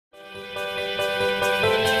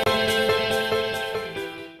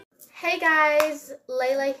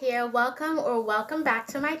Layla here. Welcome back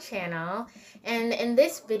to my channel. And in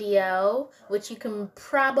this video, which you can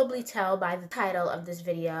probably tell by the title of this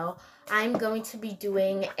video, I'm going to be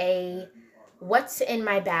doing a what's in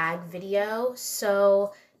my bag video.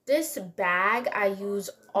 So this bag I use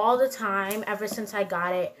all the time ever since I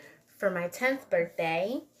got it for my 10th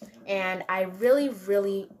birthday, and I really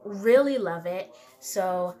love it.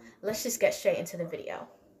 So let's just get straight into the video.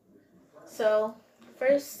 So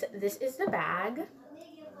first, this is the bag.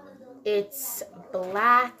 It's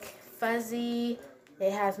black, fuzzy.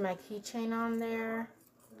 It has my keychain on there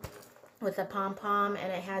with a pom-pom,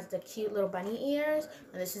 and it has the cute little bunny ears.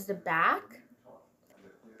 And this is the back.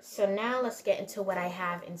 So now let's get into what I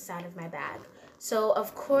have inside of my bag. So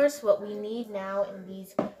of course, what we need now in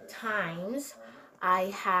these times, I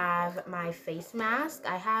have my face mask.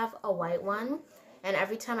 I have a white one. And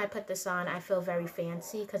every time I put this on, I feel very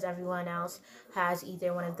fancy because everyone else has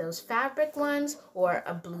either one of those fabric ones or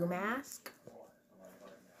a blue mask.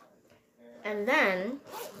 And then,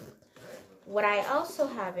 what I also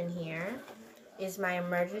have in here is my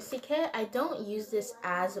emergency kit. I don't use this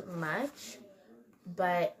as much,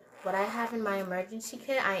 but what I have in my emergency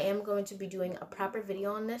kit, I am going to be doing a proper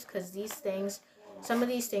video on this because these things, some of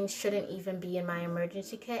these things shouldn't even be in my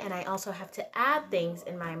emergency kit, and I also have to add things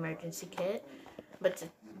in my emergency kit.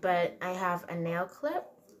 But I have a nail clip,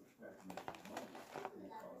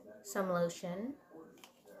 some lotion,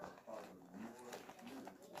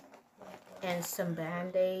 and some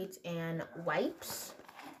band-aids and wipes.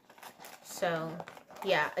 So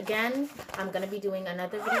yeah, again, I'm gonna be doing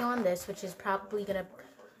another video on this, which is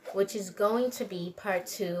going to be part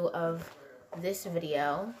 2 of this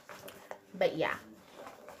video. But yeah.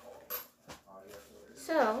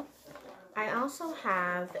 So I also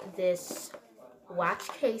have this watch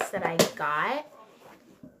case that I got.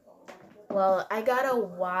 Well, I got a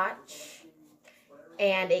watch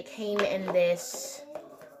and it came in this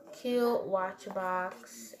cute watch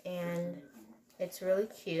box, and it's really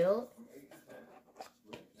cute.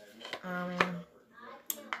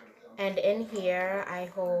 And in here I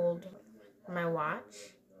hold my watch,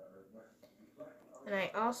 and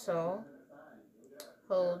I also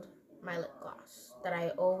hold my lip gloss that I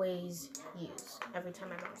always use every time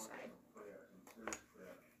I'm outside.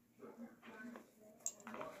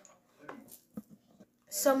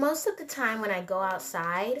 So most of the time when I go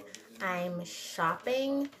outside, I'm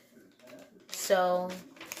shopping. So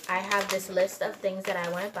I have this list of things that I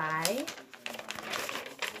want to buy.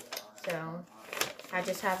 So I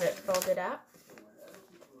just have it folded up.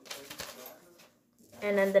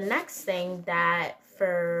 And then the next thing that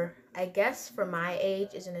I guess for my age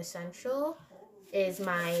is an essential is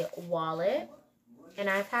my wallet. And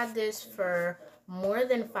I've had this for more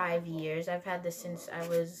than 5 years. I've had this since I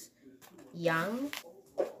was young.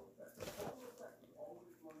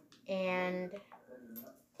 And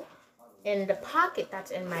in the pocket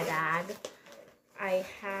that's in my bag, I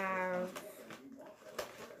have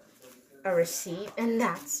a receipt, and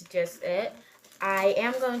that's just it. I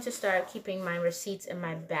am going to start keeping my receipts in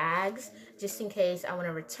my bags just in case I want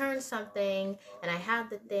to return something and I have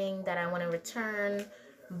the thing that I want to return,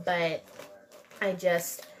 but I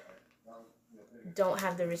just don't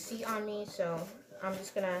have the receipt on me, so I'm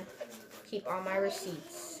just gonna keep all my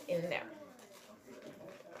receipts in there.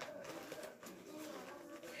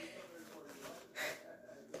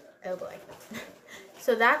 Oh boy.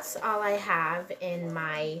 So that's all I have in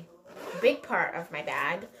my big part of my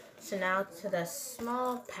bag. So now to the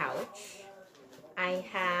small pouch.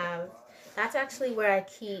 That's actually where I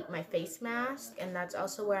keep my face mask, and that's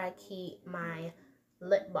also where I keep my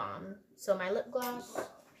lip balm. So my lip gloss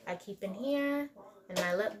I keep in here, and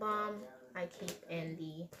my lip balm I keep in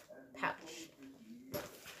the pouch.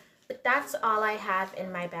 But that's all I have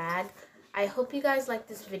in my bag. I hope you guys liked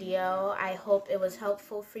this video. I hope it was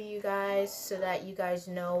helpful for you guys so that you guys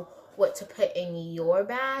know what to put in your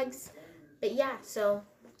bags. But yeah, so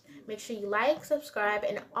make sure you like, subscribe,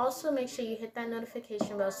 and also make sure you hit that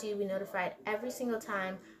notification bell so you'll be notified every single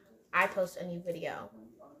time I post a new video.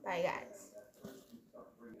 Bye guys.